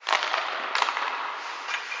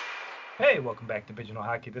Hey, welcome back to Pigeonhole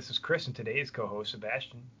Hockey. This is Chris and today's co-host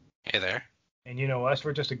Sebastian. Hey there. And you know us,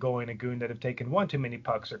 we're just a goalie and a goon that have taken one too many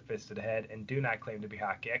pucks or fists to the head and do not claim to be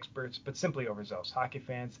hockey experts, but simply overzealous hockey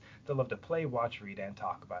fans that love to play, watch, read, and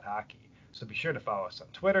talk about hockey. So be sure to follow us on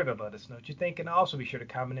Twitter to let us know what you think, and also be sure to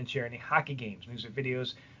comment and share any hockey games, news, or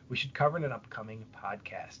videos we should cover in an upcoming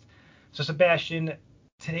podcast. So Sebastian,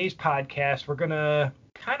 today's podcast, we're going to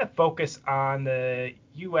kind of focus on the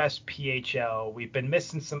USPHL. We've been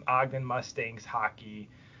missing some Ogden Mustangs hockey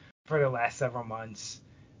for the last several months,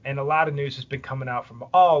 and a lot of news has been coming out from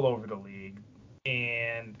all over the league.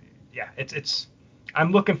 And yeah, it's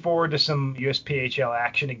I'm looking forward to some USPHL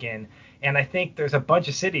action again. And I think there's a bunch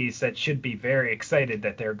of cities that should be very excited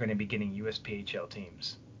that they're going to be getting USPHL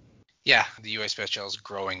teams. Yeah, the USPHL is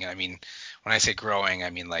growing. I mean, when I say growing, I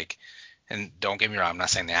mean like, and don't get me wrong, I'm not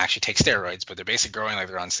saying they actually take steroids, but they're basically growing like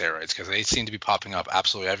they're on steroids because they seem to be popping up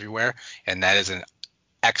absolutely everywhere, and that is an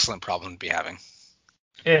excellent problem to be having.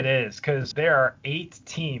 It is, because there are 8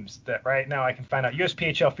 teams that right now I can find out.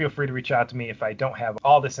 USPHL, feel free to reach out to me if I don't have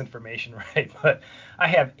all this information right, but I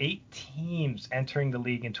have 8 teams entering the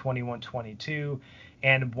league in 21-22,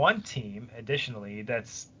 and one team, additionally,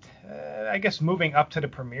 that's, I guess, moving up to the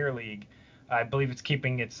Premier League. I believe it's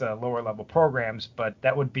keeping its lower level programs, but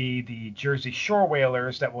that would be the Jersey Shore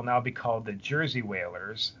Whalers that will now be called the Jersey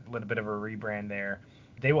Whalers. A little bit of a rebrand there.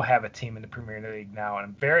 They will have a team in the Premier League now, and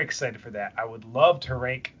I'm very excited for that. I would love to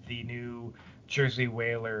rank the new Jersey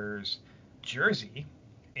Whalers jersey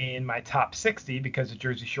in my top 60 because the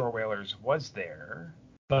Jersey Shore Whalers was there,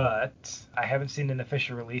 but I haven't seen an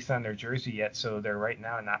official release on their jersey yet, so they're right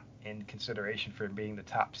now not in consideration for being the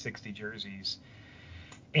top 60 jerseys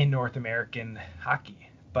in North American hockey.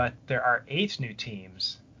 But there are 8 new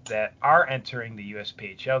teams that are entering the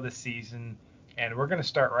USPHL this season. And we're going to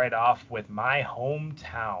start right off with my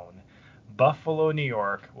hometown. Buffalo, New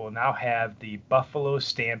York will now have the Buffalo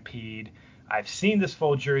Stampede. I've seen this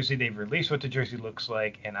full jersey. They've released what the jersey looks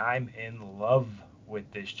like, and I'm in love with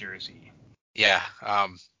this jersey. Yeah,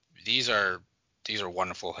 these are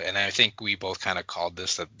wonderful, and I think we both kind of called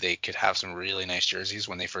this that they could have some really nice jerseys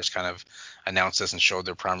when they first kind of announced this and showed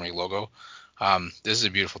their primary logo. This is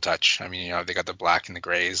a beautiful touch. I mean, they got the black and the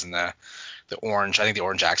grays and the orange. I think the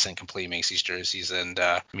orange accent completely makes these jerseys. And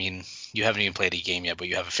I mean, you haven't even played a game yet, but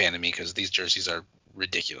you have a fan of me because these jerseys are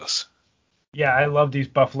ridiculous. Yeah, I love these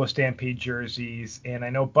Buffalo Stampede jerseys, and I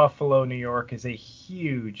know Buffalo, New York is a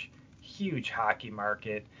huge, huge hockey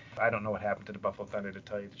market. I don't know what happened to the Buffalo Thunder, to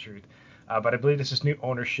tell you the truth, but I believe this is new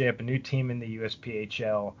ownership, a new team in the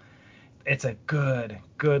USPHL. It's a good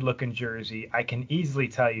looking jersey. I can easily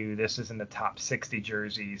tell you this is in the top 60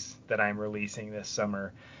 jerseys that I'm releasing this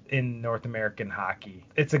summer in North American hockey.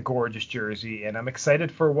 It's a gorgeous jersey, and I'm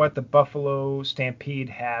excited for what the Buffalo Stampede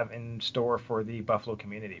have in store for the Buffalo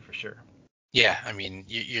community for sure. Yeah, I mean,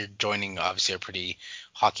 you're joining obviously a pretty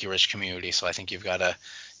hockey-rich community, so I think you've got to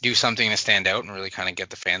do something to stand out and really kind of get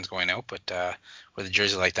the fans going out. But with a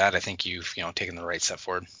jersey like that, I think you've taken the right step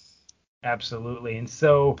forward. Absolutely. And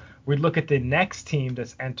so we look at the next team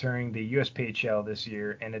that's entering the USPHL this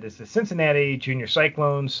year, and it is the Cincinnati Junior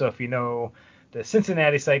Cyclones. So if you know the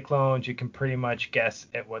Cincinnati Cyclones, you can pretty much guess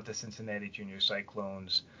at what the Cincinnati Junior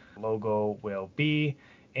Cyclones logo will be.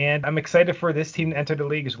 And I'm excited for this team to enter the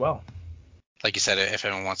league as well. Like you said, if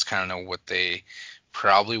anyone wants to kind of know what they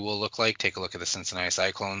probably will look like, take a look at the Cincinnati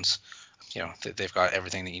Cyclones. They've got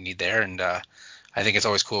everything that you need there, and I think it's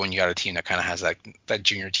always cool when you got a team that kind of has that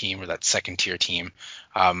junior team or that second tier team.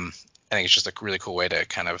 I think it's just a really cool way to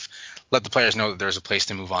kind of let the players know that there's a place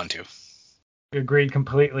to move on to. Agreed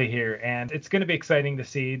completely here, and it's going to be exciting to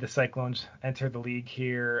see the Cyclones enter the league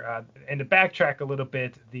here. And to backtrack a little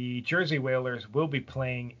bit, the Jersey Whalers will be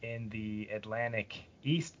playing in the Atlantic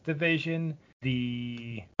East Division.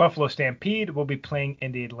 The Buffalo Stampede will be playing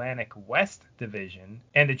in the Atlantic West Division,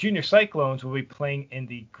 and the Junior Cyclones will be playing in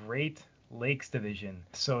the Great Lakes Division.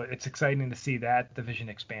 So it's exciting to see that division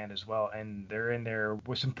expand as well, and they're in there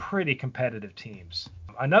with some pretty competitive teams.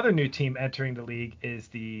 Another new team entering the league is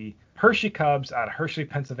the Hershey Cubs out of Hershey,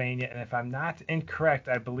 Pennsylvania, and if I'm not incorrect,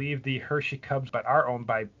 I believe the Hershey Cubs are owned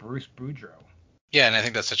by Bruce Boudreau. Yeah, and I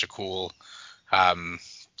think that's such a cool kind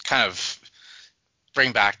of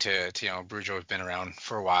bring back to Boudreau has been around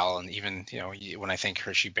for a while, and even when I think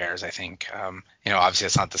Hershey Bears, I think obviously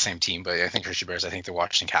it's not the same team, but I think Hershey Bears, I think the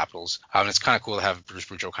Washington Capitals. It's kind of cool to have Bruce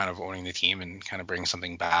Boudreau kind of owning the team and kind of bring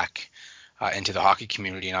something back into the hockey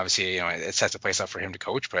community, and obviously it sets a place up for him to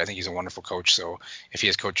coach, but I think he's a wonderful coach, so if he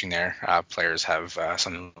is coaching there, players have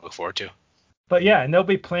something to look forward to. But yeah, and they'll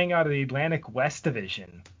be playing out of the Atlantic West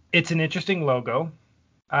Division. It's an interesting logo.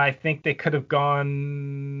 I think they could have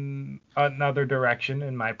gone another direction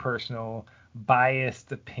in my personal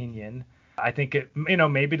biased opinion. I think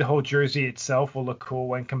maybe the whole jersey itself will look cool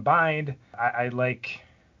when combined. I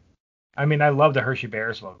love the Hershey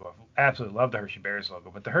Bears logo. Absolutely love the Hershey Bears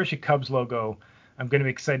logo. But the Hershey Cubs logo, I'm going to be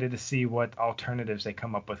excited to see what alternatives they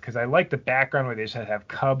come up with, because I like the background where they just have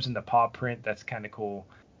Cubs in the paw print. That's kind of cool.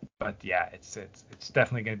 But yeah, it's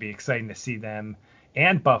definitely going to be exciting to see them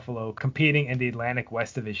and Buffalo competing in the Atlantic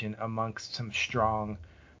West Division amongst some strong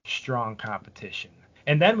competition.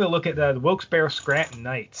 And then we'll look at the Wilkes-Barre Scranton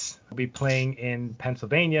Knights. We'll be playing in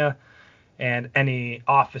Pennsylvania. And any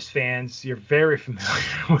Office fans, you're very familiar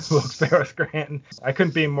with Wilkes-Barre Scranton. I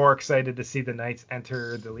couldn't be more excited to see the Knights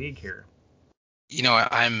enter the league here.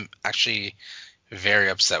 I'm actually very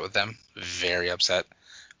upset with them. Very upset.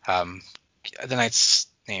 The Knights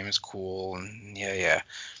name is cool, and yeah.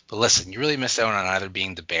 But listen, you really missed out on either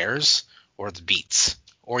being the Bears or the Beats,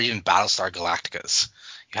 or even Battlestar Galacticas.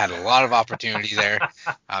 You had a lot of opportunity there.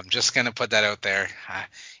 I'm just gonna put that out there.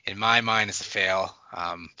 In my mind, it's a fail.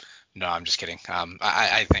 No, I'm just kidding.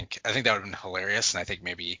 I think that would have been hilarious, and I think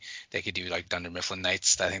maybe they could do like Dunder Mifflin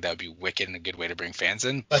Nights. I think that would be wicked and a good way to bring fans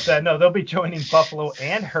in. But no, they'll be joining Buffalo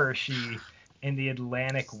and Hershey in the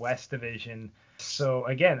Atlantic West Division. So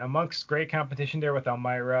again, amongst great competition there with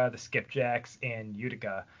Elmira, the Skipjacks, and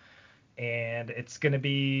Utica. And it's gonna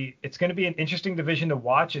be an interesting division to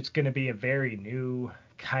watch. It's gonna be a very new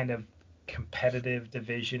kind of competitive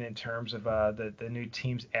division in terms of the new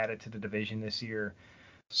teams added to the division this year.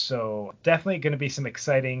 So definitely going to be some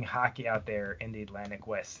exciting hockey out there in the Atlantic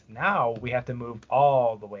West. Now we have to move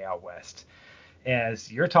all the way out west. As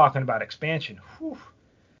you're talking about expansion,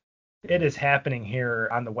 it is happening here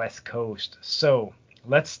on the West Coast. So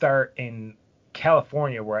let's start in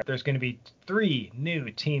California, where there's going to be 3 new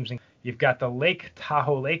teams. You've got the Lake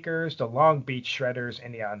Tahoe Lakers, the Long Beach Shredders,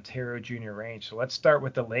 and the Ontario Junior Range. So let's start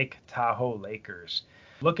with the Lake Tahoe Lakers.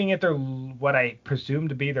 Looking at what I presume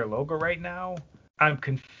to be their logo right now, I'm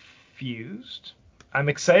confused. I'm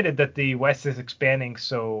excited that the West is expanding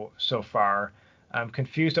so far. I'm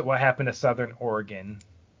confused at what happened to Southern Oregon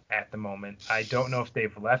at the moment. I don't know if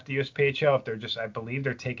they've left the USPHL, if I believe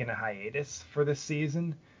they're taking a hiatus for this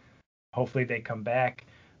season. Hopefully they come back.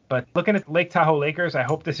 But looking at Lake Tahoe Lakers, I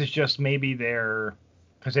hope this is just maybe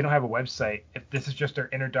because they don't have a website, if this is just their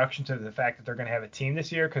introduction to the fact that they're going to have a team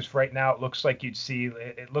this year, because right now it looks like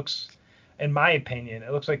it looks, in my opinion,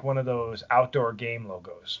 it looks like one of those outdoor game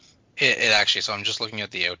logos. It actually, so I'm just looking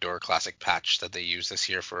at the outdoor classic patch that they used this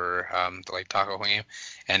year for the Lake Tahoe game,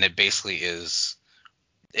 and it basically is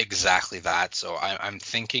exactly that. So I'm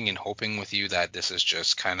thinking and hoping with you that this is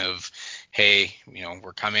just kind of, hey,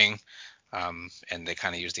 we're coming, and they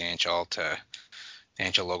kind of use the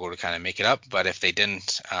NHL logo to kind of make it up. But if they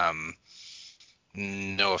didn't,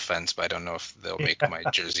 no offense, but I don't know if they'll make my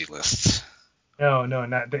jersey lists. No,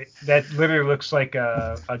 not that literally looks like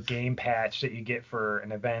a game patch that you get for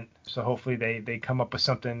an event. So hopefully they come up with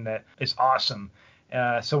something that is awesome.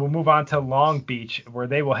 So we'll move on to Long Beach, where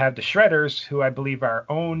they will have the Shredders, who I believe are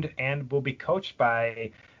owned and will be coached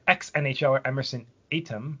by ex-NHLer Emerson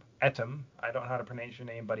Etem. I don't know how to pronounce your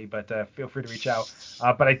name, buddy, but feel free to reach out.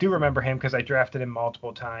 But I do remember him because I drafted him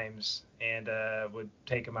multiple times and would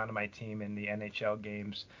take him onto my team in the NHL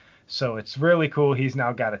games. So it's really cool. He's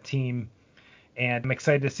now got a team. And I'm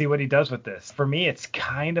excited to see what he does with this. For me, it's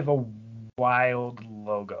kind of a wild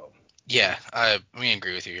logo. Yeah, we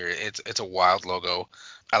agree with you here. It's a wild logo.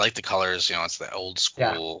 I like the colors. It's the old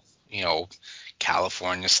school,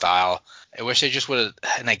 California style. I wish they just would have,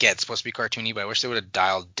 and I get it's supposed to be cartoony, but I wish they would have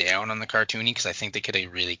dialed down on the cartoony, because I think they could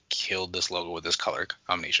have really killed this logo with this color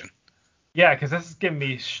combination. Yeah, because this is giving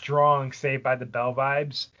me strong Saved by the Bell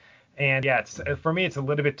vibes. And yeah, for me, it's a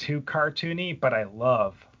little bit too cartoony, but I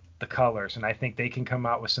love the colors, and I think they can come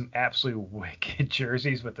out with some absolutely wicked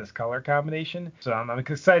jerseys with this color combination. So I'm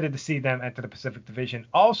excited to see them enter the Pacific Division.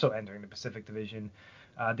 Also entering the Pacific Division,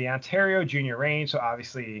 the Ontario Junior Range. So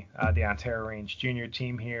obviously the Ontario Range junior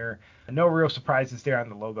team here. No real surprises there on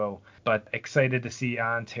the logo, but excited to see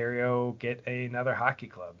Ontario get another hockey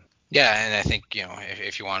club. Yeah, and I think,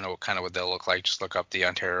 if you want to know kind of what they'll look like, just look up the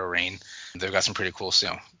Ontario Reign. They've got some pretty cool,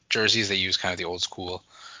 jerseys. They use kind of the old school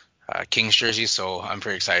Kings jerseys, so I'm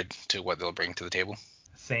pretty excited to what they'll bring to the table.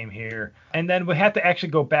 Same here. And then we have to actually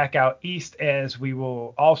go back out east, as we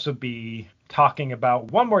will also be talking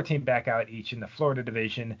about one more team back out each in the Florida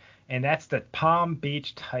division, and that's the Palm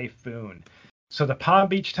Beach Typhoon. So the Palm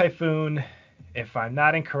Beach Typhoon, if I'm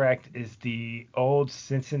not incorrect, is the old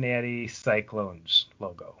Cincinnati Cyclones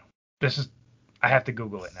logo. I have to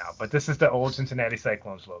Google it now, but this is the old Cincinnati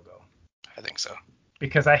Cyclones logo. I think so.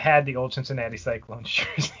 Because I had the old Cincinnati Cyclones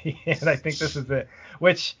jersey, and I think this is it.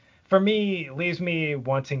 Which, for me, leaves me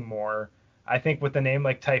wanting more. I think with a name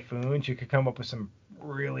like Typhoons, you could come up with some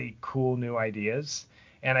really cool new ideas.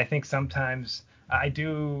 And I think sometimes I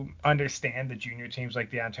do understand the junior teams like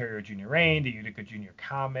the Ontario Junior Reign, the Utica Junior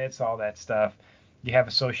Comets, all that stuff you have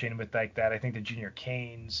associated with like that. I think the Junior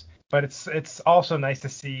Canes. But it's also nice to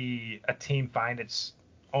see a team find its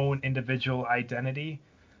own individual identity.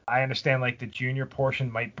 I understand like the junior portion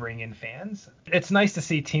might bring in fans. It's nice to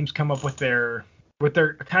see teams come up with their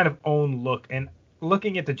kind of own look. And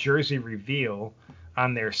looking at the jersey reveal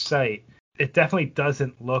on their site, it definitely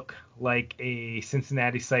doesn't look like a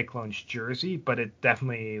Cincinnati Cyclones jersey, but it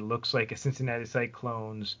definitely looks like a Cincinnati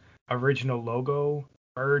Cyclones original logo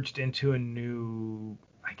merged into a new,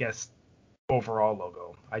 I guess, overall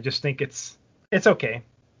logo. I just think it's okay.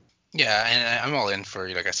 Yeah, and I'm all in for,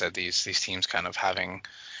 like I said, these teams kind of having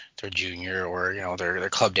their junior or their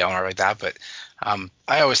club down or like that. But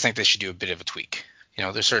I always think they should do a bit of a tweak.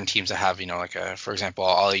 There's certain teams that have, like for example,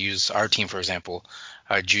 I'll use our team for example,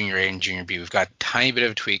 junior A and junior B. We've got a tiny bit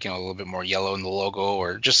of a tweak, a little bit more yellow in the logo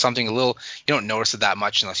or just something a little. You don't notice it that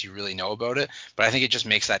much unless you really know about it. But I think it just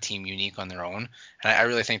makes that team unique on their own. And I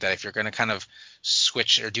really think that if you're going to kind of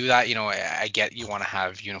switch or do that, I get you want to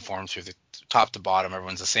have uniforms through the top to bottom,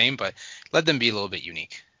 everyone's the same, but let them be a little bit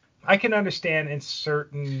unique. I can understand in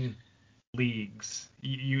certain leagues,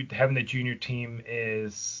 you having the junior team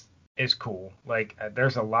is cool. Like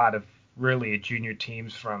there's a lot of really junior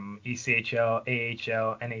teams from ECHL,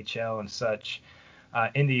 AHL, NHL, and such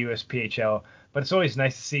in the USPHL. But it's always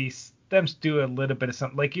nice to see them do a little bit of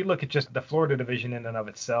something. Like you look at just the Florida division in and of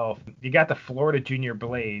itself. You got the Florida Junior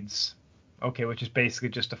Blades, okay, which is basically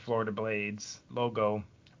just the Florida Blades logo,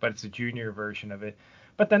 but it's a junior version of it.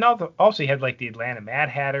 But then also you had like the Atlanta Mad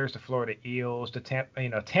Hatters, the Florida Eels, the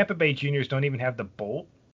Tampa Bay Juniors don't even have the bolt,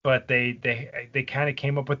 but they kind of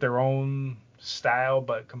came up with their own style,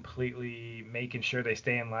 but completely making sure they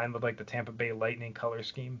stay in line with like the Tampa Bay Lightning color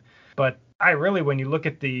scheme. But when you look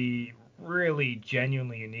at the really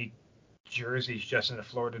genuinely unique jerseys just in the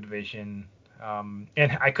Florida division,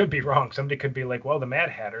 and I could be wrong. Somebody could be like, well, the Mad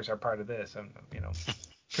Hatters are part of this.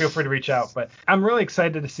 Feel free to reach out. But I'm really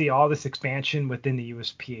excited to see all this expansion within the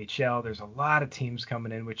USPHL. There's a lot of teams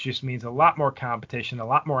coming in, which just means a lot more competition, a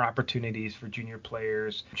lot more opportunities for junior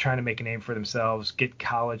players trying to make a name for themselves, get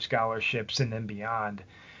college scholarships, and then beyond.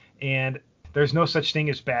 And there's no such thing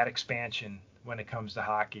as bad expansion when it comes to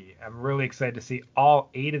hockey. I'm really excited to see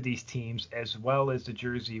all 8 of these teams, as well as the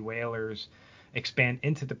Jersey Whalers, expand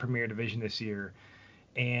into the Premier Division this year.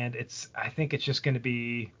 And I think it's just going to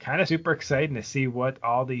be kind of super exciting to see what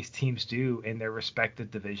all these teams do in their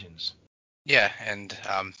respective divisions. Yeah, and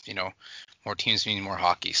more teams mean more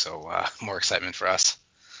hockey, so more excitement for us.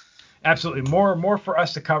 Absolutely, more for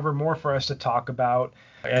us to cover, more for us to talk about,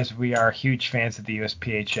 as we are huge fans of the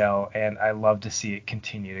USPHL, and I love to see it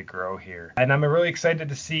continue to grow here. And I'm really excited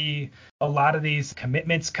to see a lot of these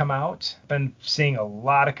commitments come out. Been seeing a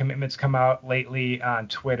lot of commitments come out lately on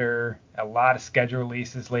Twitter, a lot of schedule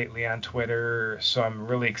releases lately on Twitter, so I'm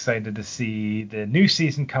really excited to see the new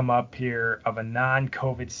season come up here of a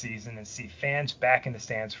non-COVID season and see fans back in the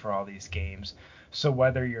stands for all these games. So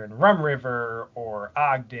whether you're in Rum River or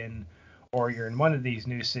Ogden, or you're in one of these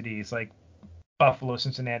new cities like Buffalo,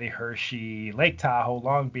 Cincinnati, Hershey, Lake Tahoe,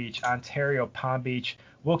 Long Beach, Ontario, Palm Beach,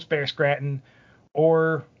 Wilkes-Barre, Scranton,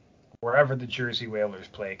 or wherever the Jersey Whalers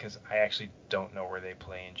play, because I actually don't know where they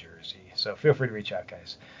play in Jersey. So feel free to reach out,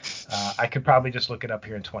 guys. I could probably just look it up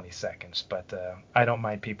here in 20 seconds, but I don't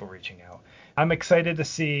mind people reaching out. I'm excited to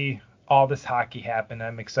see all this hockey happen.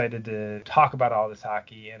 I'm excited to talk about all this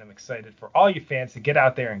hockey, and I'm excited for all you fans to get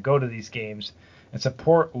out there and go to these games and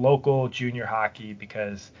support local junior hockey,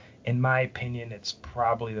 because in my opinion, it's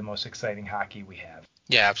probably the most exciting hockey we have.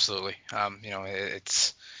 Yeah, absolutely.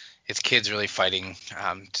 It's kids really fighting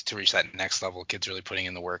to reach that next level. Kids really putting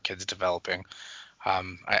in the work. Kids developing.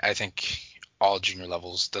 I think all junior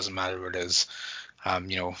levels, doesn't matter where it is.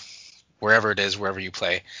 Wherever it is, wherever you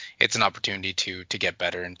play, it's an opportunity to get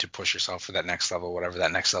better and to push yourself for that next level, whatever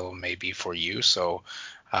that next level may be for you. So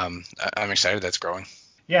I'm excited that's growing.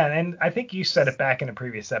 Yeah, and I think you said it back in a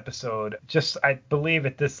previous episode. I believe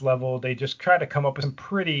at this level, they just try to come up with some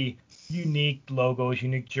pretty unique logos,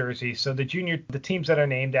 unique jerseys. So the teams that are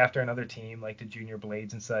named after another team, like the Junior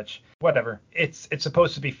Blades and such, whatever. It's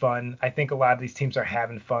supposed to be fun. I think a lot of these teams are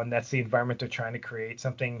having fun. That's the environment they're trying to create,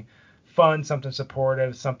 something fun, something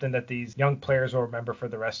supportive, something that these young players will remember for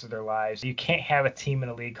the rest of their lives. You can't have a team in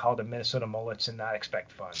a league called the Minnesota Mullets and not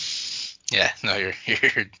expect fun. Yeah, no,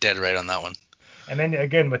 you're dead right on that one. And then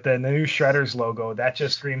again with the new Shredders logo, that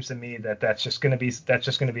just screams to me that that's just gonna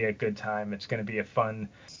be a good time. It's gonna be a fun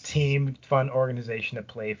team, fun organization to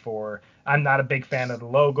play for. I'm not a big fan of the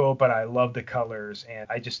logo, but I love the colors, and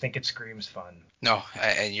I just think it screams fun. No,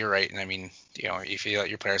 and you're right. And I mean, if you let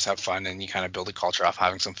your players have fun and you kind of build a culture off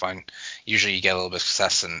having some fun, usually you get a little bit of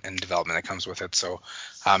success and development that comes with it. So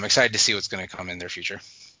I'm excited to see what's going to come in their future.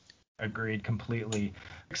 Agreed completely.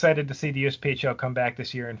 Excited to see the USPHL come back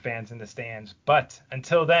this year and fans in the stands. But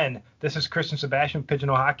until then, this is Chris and Sebastian with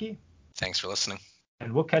Pigeonhole Hockey. Thanks for listening.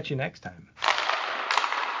 And we'll catch you next time.